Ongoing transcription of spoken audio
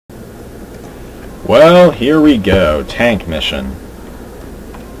Well, here we go. Tank mission.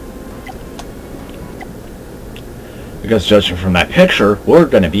 Because judging from that picture, we're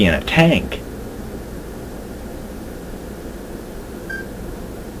going to be in a tank.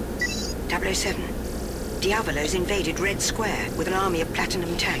 .007. Diavolo's invaded Red Square with an army of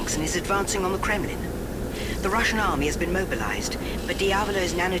platinum tanks and is advancing on the Kremlin. The Russian army has been mobilized, but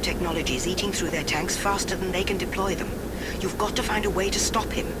Diavolo's nanotechnology is eating through their tanks faster than they can deploy them. You've got to find a way to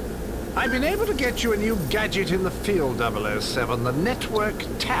stop him. I've been able to get you a new gadget in the field, 007, the Network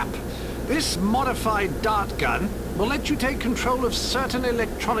TAP. This modified dart gun will let you take control of certain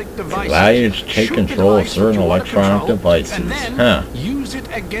electronic devices. Allow you to take control of certain electronic devices. And then use it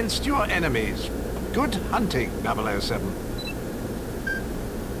against your enemies. Good hunting, 007.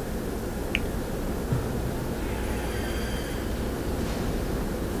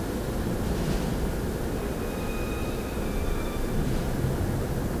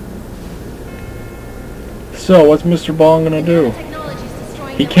 So, what's Mr. Bond gonna do?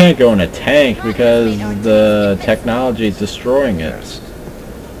 He can't go in a tank because the technology is destroying it.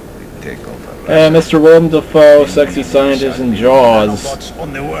 And Mr. Willem Dafoe, sexy scientist in Jaws,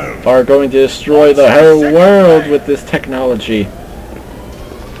 are going to destroy the whole world with this technology.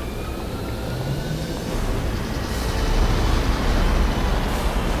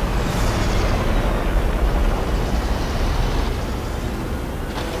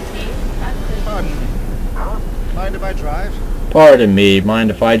 Mind if I drive? Pardon me, mind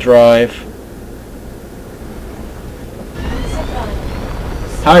if I drive?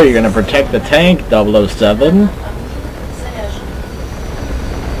 How are you going to protect the tank, 007?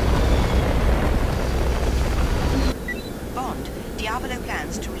 Bond, Diavolo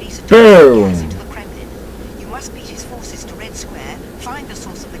plans to release a Boom! gas into the Kremlin. You must beat his forces to Red Square, find the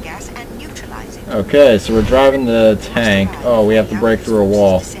source of the gas, and neutralize it. Okay, so we're driving the tank. Oh, we have to break through a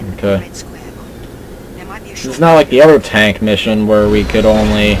wall. Okay. It's not like the other tank mission where we could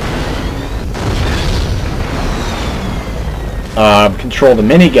only control the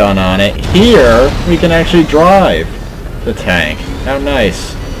minigun on it. Here, we can actually drive the tank. How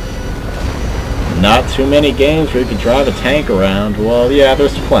nice. Not too many games where you can drive a tank around. Well, yeah,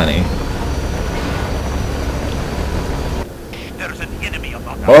 there's plenty.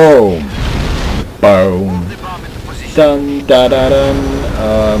 Boom. Boom. Dun da da dun.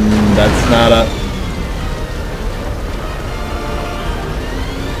 That's not a...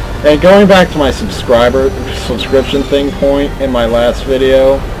 And going back to my subscription thing point in my last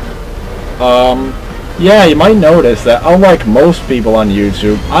video, yeah, you might notice that unlike most people on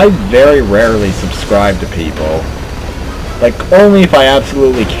YouTube, I very rarely subscribe to people. Like, only if I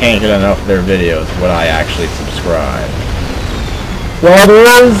absolutely can't get enough of their videos would I actually subscribe. Well,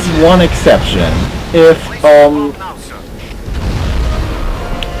 there is one exception.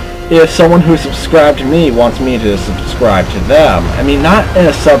 If someone who subscribed to me wants me to subscribe to them, I mean, not in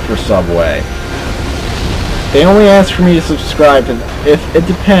a sub-for-sub way. They only ask for me to subscribe to them. It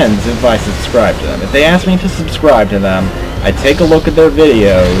depends if I subscribe to them. If they ask me to subscribe to them, I take a look at their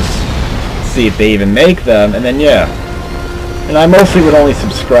videos, see if they even make them, and then yeah. And I mostly would only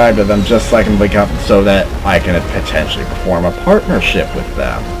subscribe to them just so I can so that I can potentially perform a partnership with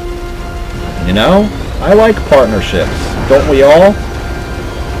them. You know? I like partnerships. Don't we all?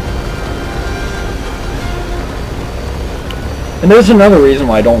 And there's another reason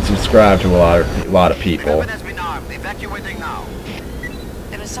why I don't subscribe to a lot of people. There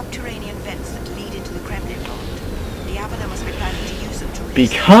are subterranean vents that lead into the Kremlin. Diavolo must be planning to use them to release...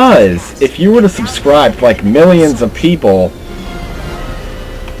 Because if you were to subscribe to like millions of people,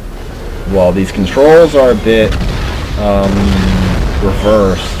 well, these controls are a bit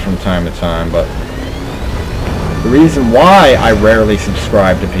reversed from time to time, but the reason why I rarely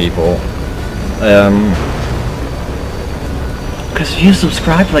subscribe to people, because if you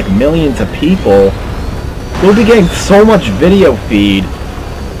subscribe to like millions of people, you'll be getting so much video feed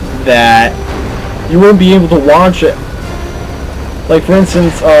that you won't be able to watch it. Like, for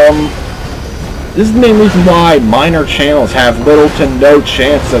instance, this is the main reason why minor channels have little to no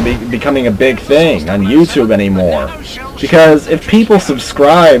chance of becoming a big thing on YouTube anymore. Because if people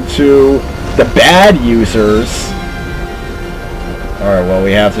subscribe to the bad users... Alright, well,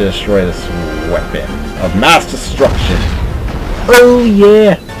 we have to destroy this weapon of mass destruction. Oh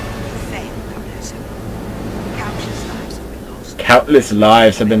yeah! Countless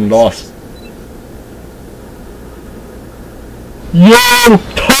lives have been lost. You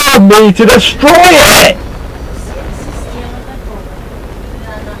told me to destroy it!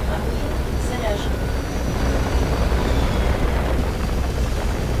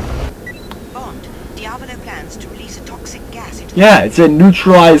 Yeah, it said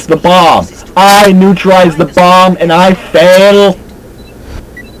neutralize the bomb. I neutralize the bomb and I fail.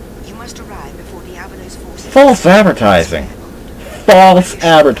 You must arrive before Diavolo's forces. False advertising. False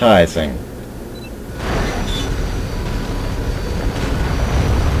advertising.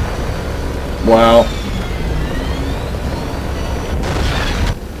 Well.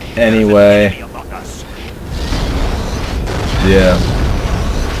 Anyway. Yeah.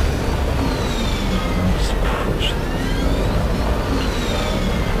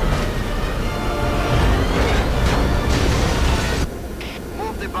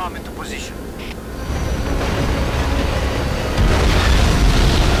 Move the bomb into position.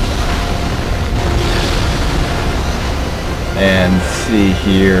 And see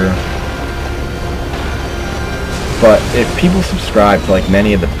here. But if people subscribe to like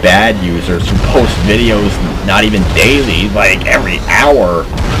many of the bad users who post videos not even daily, like every hour,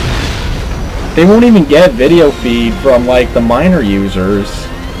 they won't even get video feed from like the minor users.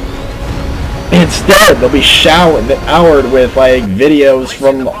 Instead, they'll be showered with like videos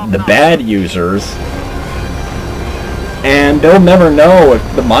from the bad users. And they'll never know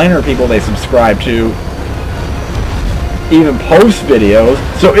if the minor people they subscribe to even post videos,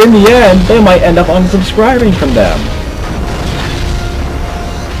 so in the end, they might end up unsubscribing from them.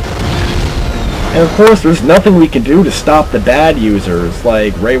 And of course, there's nothing we can do to stop the bad users,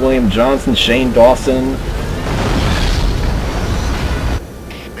 like Ray William Johnson, Shane Dawson,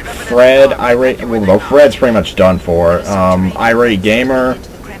 Fred, Irate, well, Fred's pretty much done for, Irate Gamer.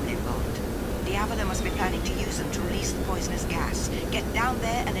 Diavolo must be planning to use them to release the poisonous gas. Get down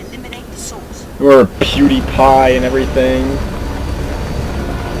there and eliminate the source. Or PewDiePie and everything.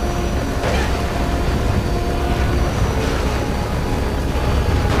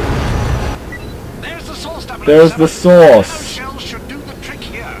 There's the source.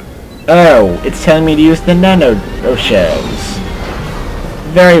 Oh, it's telling me to use the nano shells.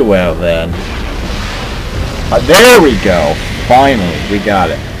 Very well then. There we go. Finally, we got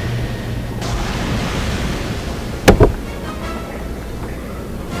it.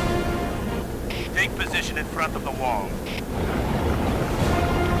 Take position in front of the wall.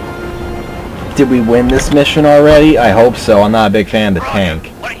 Did we win this mission already? I hope so. I'm not a big fan of the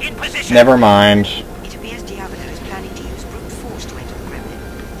tank. Never mind. It appears Diavolo is planning to use brute force to enter the Kremlin.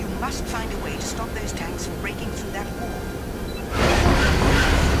 You must find a way to stop those tanks from breaking through that wall.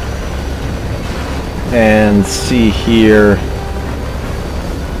 And see here.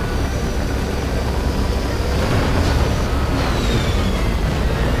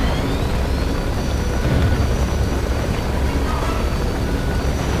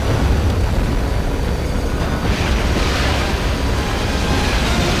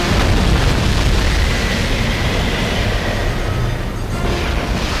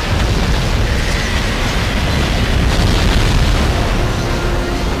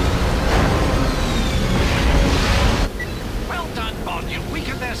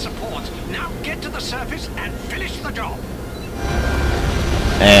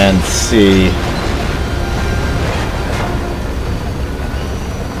 And see.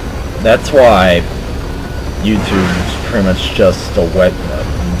 That's why YouTube's pretty much just a wet.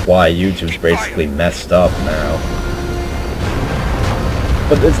 Why YouTube's basically messed up now.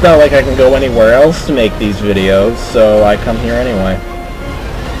 But it's not like I can go anywhere else to make these videos, so I come here anyway.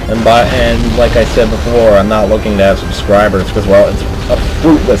 And like I said before, I'm not looking to have subscribers because, well, it's a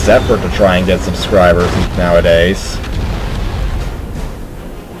fruitless effort to try and get subscribers nowadays.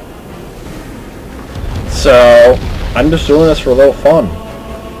 So, I'm just doing this for a little fun.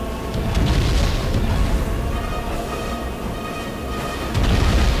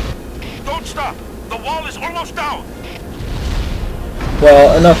 Don't stop! The wall is almost down!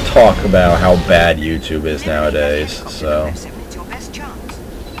 Well, enough talk about how bad YouTube is nowadays, so... It's your best chance.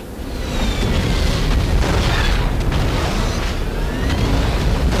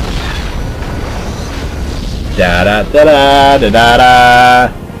 Da da da da da da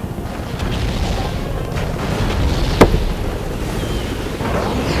da.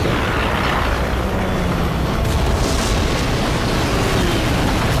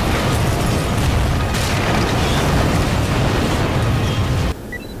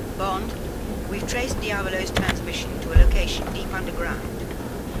 Bond, we've traced Diavolo's transmission to a location deep underground.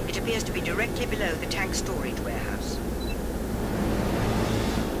 It appears to be directly below the tank storage warehouse.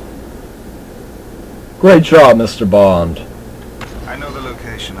 Great job, Mr. Bond. I know the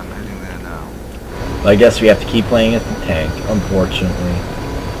location. I'm heading there now. I guess we have to keep playing as the tank, unfortunately.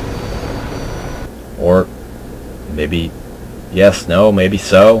 Or maybe yes, no, maybe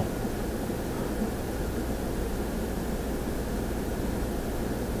so.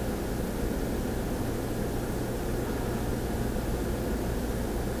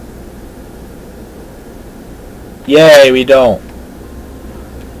 Yay, we don't.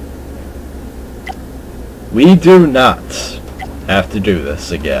 We do not have to do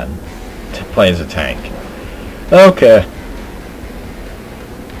this again. To play as a tank. Okay.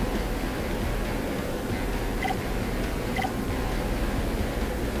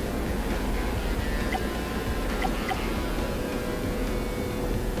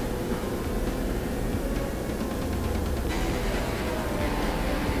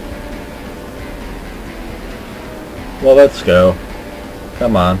 Well, let's go.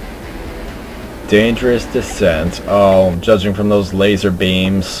 Come on. Dangerous descent. Oh, judging from those laser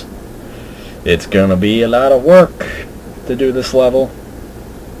beams, it's gonna be a lot of work to do this level.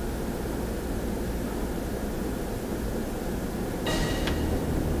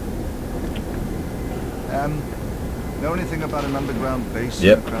 Know anything about an underground base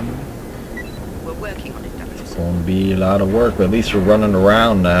Yep. in the Kremlin? We're working on it, 007. It's gonna be a lot of work, but at least we're running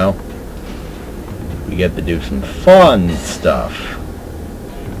around now. We get to do some fun stuff.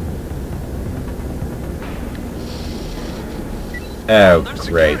 Oh,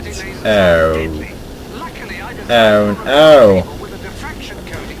 great. Oh. Oh, no. With a diffraction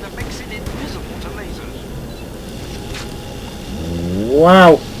coating that makes it invisible to lasers.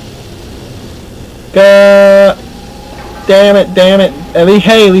 Wow. Damn it, damn it. At least,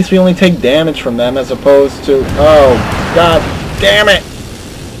 hey, at least we only take damage from them as opposed to... Oh, God damn it.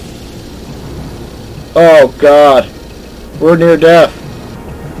 Oh, God. We're near death.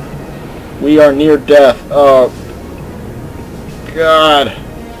 We are near death. Oh, God.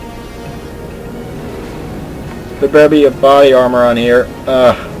 There better be a body armor on here.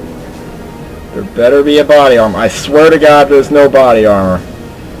 There better be a body armor. I swear to God there's no body armor.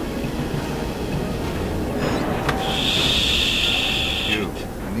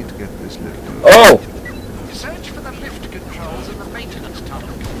 I need to get this lift moving. Oh! Search for the lift controls in the maintenance tunnel.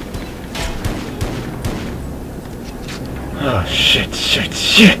 Oh, shit, shit,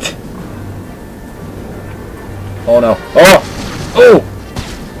 shit! Oh, no. Oh! Oh!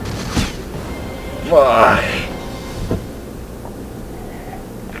 Fuck.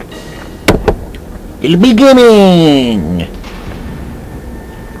 El beginning!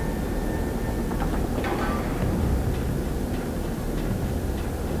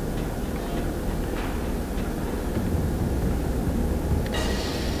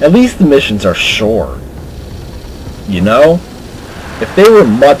 At least the missions are short. You know? If they were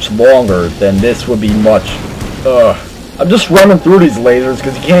much longer, then this would be much... I'm just running through these lasers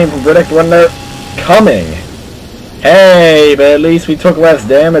because you can't even predict when they're coming. Hey, but at least we took less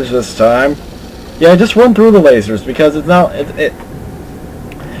damage this time. Yeah, just run through the lasers because it's not...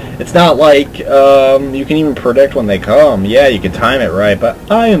 It's not like you can even predict when they come. Yeah, you can time it right, but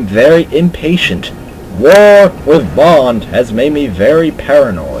I am very impatient. War with Bond has made me very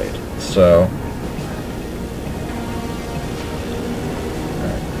paranoid, so...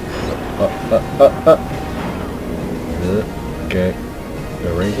 Okay,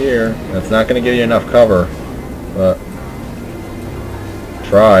 go right here. That's not going to give you enough cover, but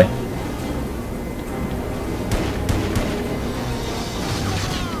try.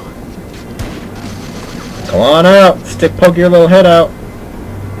 Come on out! Poke your little head out.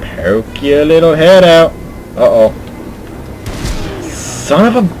 Poke your little head out. Uh-oh. Son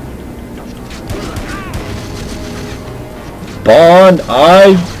of a... Bond,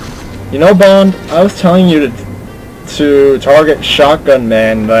 you know, Bond, I was telling you to target Shotgun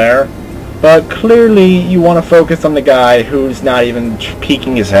Man there, but clearly you want to focus on the guy who's not even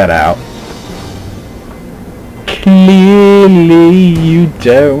peeking his head out. Clearly you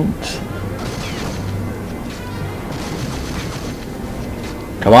don't.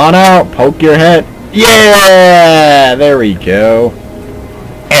 Come on out, poke your head. Yeah, there we go.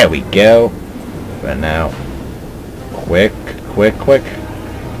 There we go. But now, quick, quick, quick.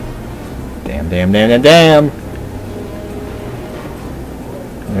 Damn, damn, damn, damn, damn.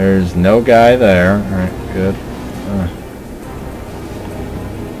 There's no guy there. Alright, good.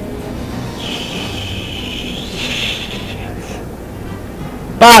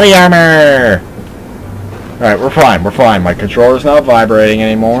 Body armor! Alright, we're fine, we're fine. My controller's not vibrating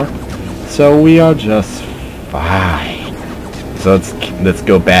anymore. So we are just fine. So let's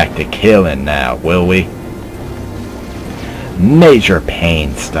go back to killing now, will we? Major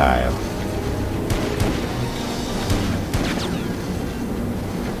Pain style.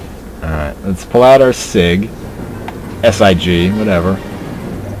 Alright, let's pull out our SIG. SIG, whatever.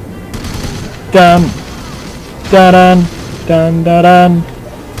 Dun! Dun dun dun dun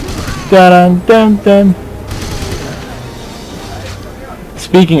dun dun dun.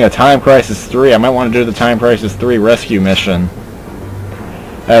 Speaking of Time Crisis 3, I might want to do the Time Crisis 3 rescue mission.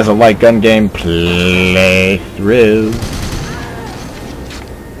 as a light gun game playthrough.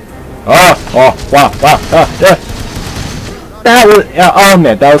 Oh, wow, that was, I'll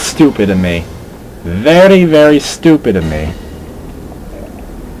admit, that was stupid of me. Very, very stupid of me.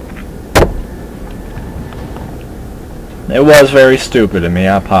 It was very stupid of me,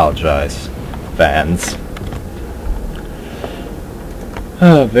 I apologize, fans.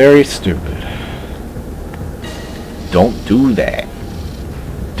 Very stupid. Don't do that.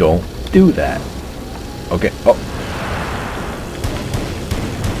 Don't do that. Okay, oh.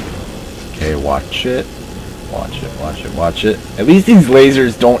 Okay, watch it. Watch it, watch it, watch it. At least these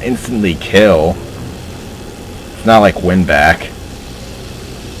lasers don't instantly kill. It's not like win back.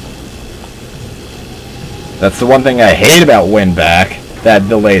 That's the one thing I hate about win back, that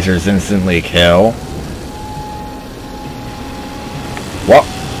the lasers instantly kill. What?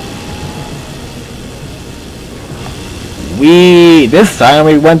 This time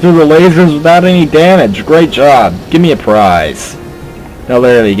we went through the lasers without any damage. Great job. Give me a prize. No,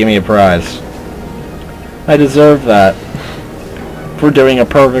 literally, give me a prize. I deserve that for doing a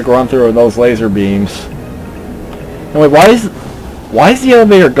perfect run through of those laser beams. And wait, why is the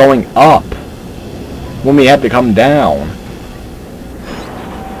elevator going up when we have to come down?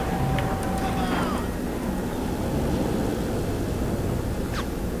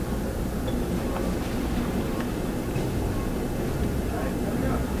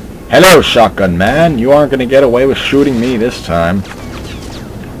 Hello, shotgun man. You aren't gonna get away with shooting me this time.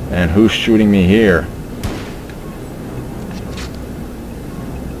 And who's shooting me here?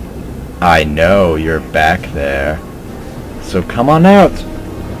 I know you're back there. So come on out.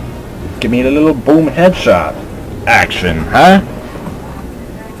 Give me a little boom headshot action, huh?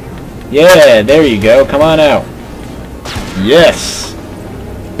 Yeah, there you go. Come on out. Yes.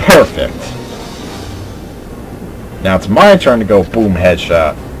 Perfect. Now it's my turn to go boom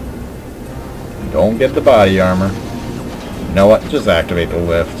headshot. Don't get the body armor. You know what? Just activate the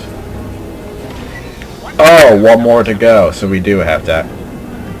lift. Oh, one more to go. So we do have to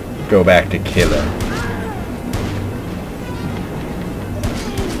go back to killing.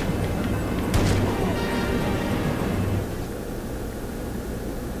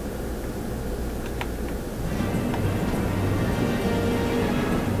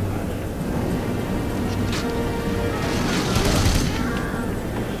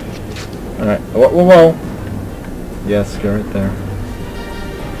 Alright, whoa. Yes, go right there.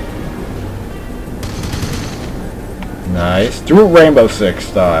 Nice. Do it Rainbow Six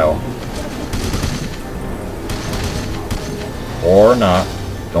style. Or not.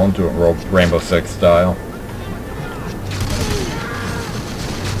 Don't do it Rainbow Six style.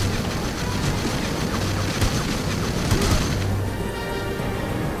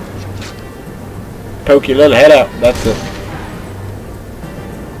 Poke your little head out. That's it.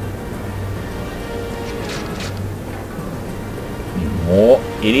 More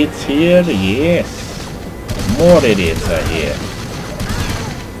idiots here? Yes. More idiots are here.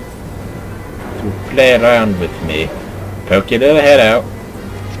 To play around with me. Poke your little head out.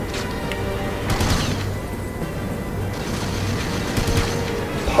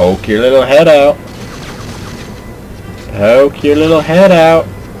 Poke your little head out. Poke your little head out.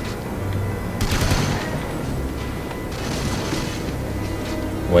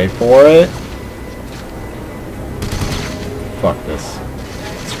 Wait for it. Fuck this.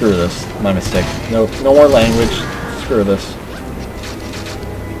 Screw this. My mistake. No more language. Screw this.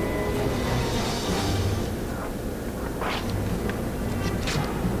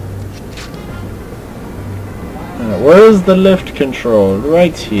 Where is the lift control?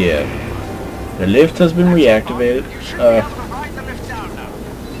 Right here. The lift has been reactivated.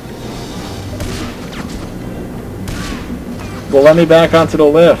 Well, let me back onto the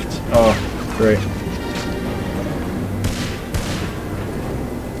lift. Oh, great.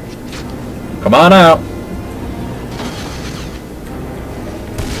 Come on out.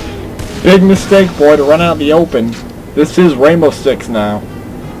 Big mistake, boy, to run out in the open. This is Rainbow Six now.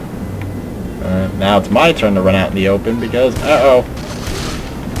 Now it's my turn to run out in the open because,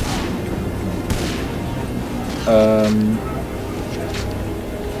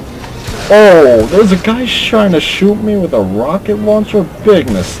 Oh, there's a guy trying to shoot me with a rocket launcher? Big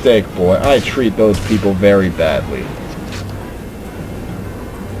mistake, boy. I treat those people very badly.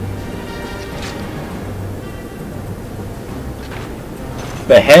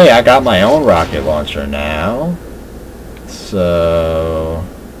 But hey, I got my own rocket launcher now. So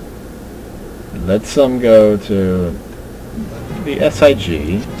let's go to the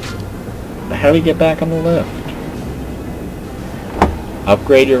SIG. How do we get back on the lift?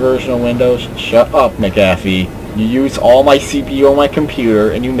 Upgrade your version of Windows. Shut up, McAfee. You use all my CPU on my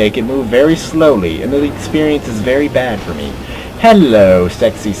computer, and you make it move very slowly, and the experience is very bad for me. Hello,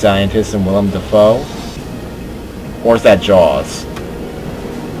 sexy scientist and Willem Dafoe. Or is that Jaws?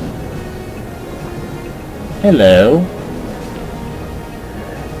 Hello.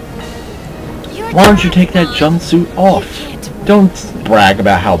 Why don't you take that jumpsuit off? Don't brag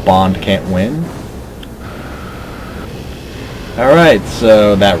about how Bond can't win. Alright,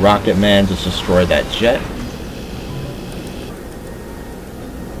 so that rocket man just destroyed that jet.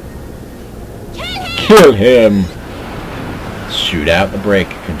 Kill him! Shoot out the brake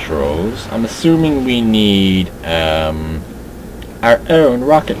controls. I'm assuming we need our own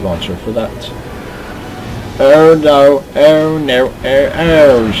rocket launcher for that. Oh no, oh no,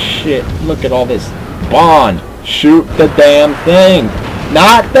 oh shit, look at all this. Bond, shoot the damn thing!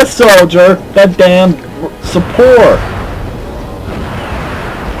 Not the soldier, the damn support!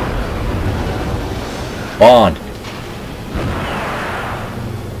 Bond.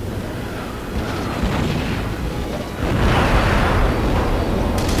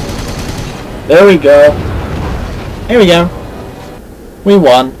 There we go. Here we go. We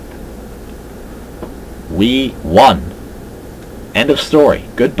won. We won. End of story.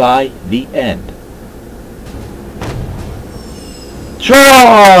 Goodbye. The end.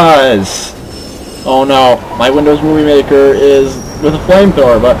 Jaws! Oh no, my Windows Movie Maker is with a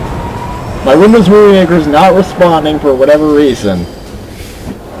flamethrower, but my Windows Movie Maker is not responding for whatever reason.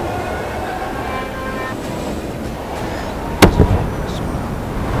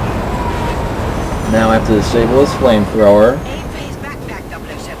 Now I have to disable this flamethrower. Aim for his backpack,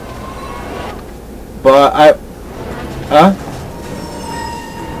 007. But Huh?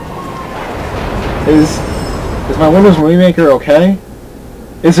 Is my Windows Movie Maker okay?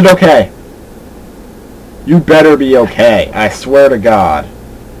 Is it okay? You better be okay, I swear to God.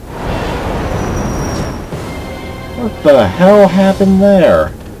 What the hell happened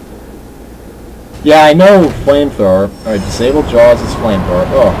there? Yeah, I know flamethrower. Alright, disable Jaws' flamethrower.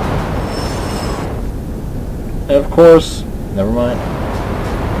 Oh. And of course, never mind.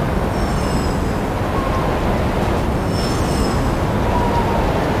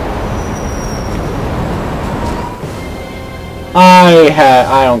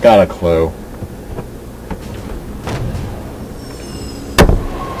 I don't got a clue.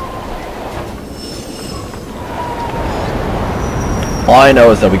 All I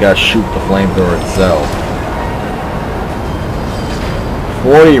know is that we gotta shoot the flamethrower itself.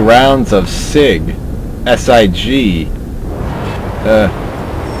 40 rounds of SIG. SIG.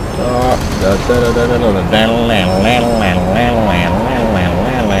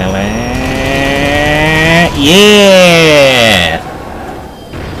 Yeah!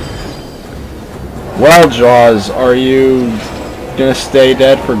 Well, Jaws, are you gonna stay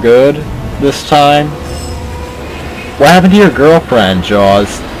dead for good this time? What happened to your girlfriend,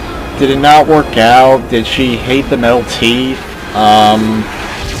 Jaws? Did it not work out? Did she hate the metal teeth?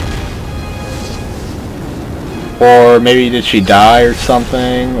 Or maybe did she die or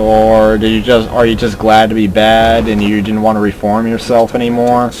something? Or are you just glad to be bad and you didn't want to reform yourself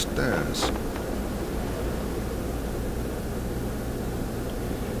anymore? Stairs.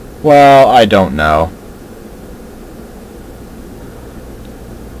 Well, I don't know.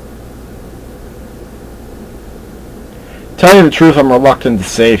 Tell you the truth, I'm reluctant to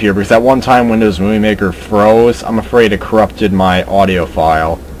save here because at one time Windows Movie Maker froze. I'm afraid it corrupted my audio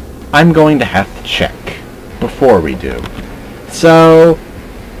file. I'm going to have to check before we do. So,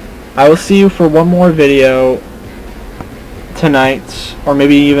 I will see you for one more video tonight, or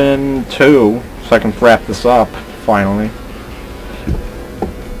maybe even two, so I can wrap this up finally.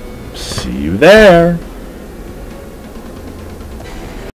 See you there.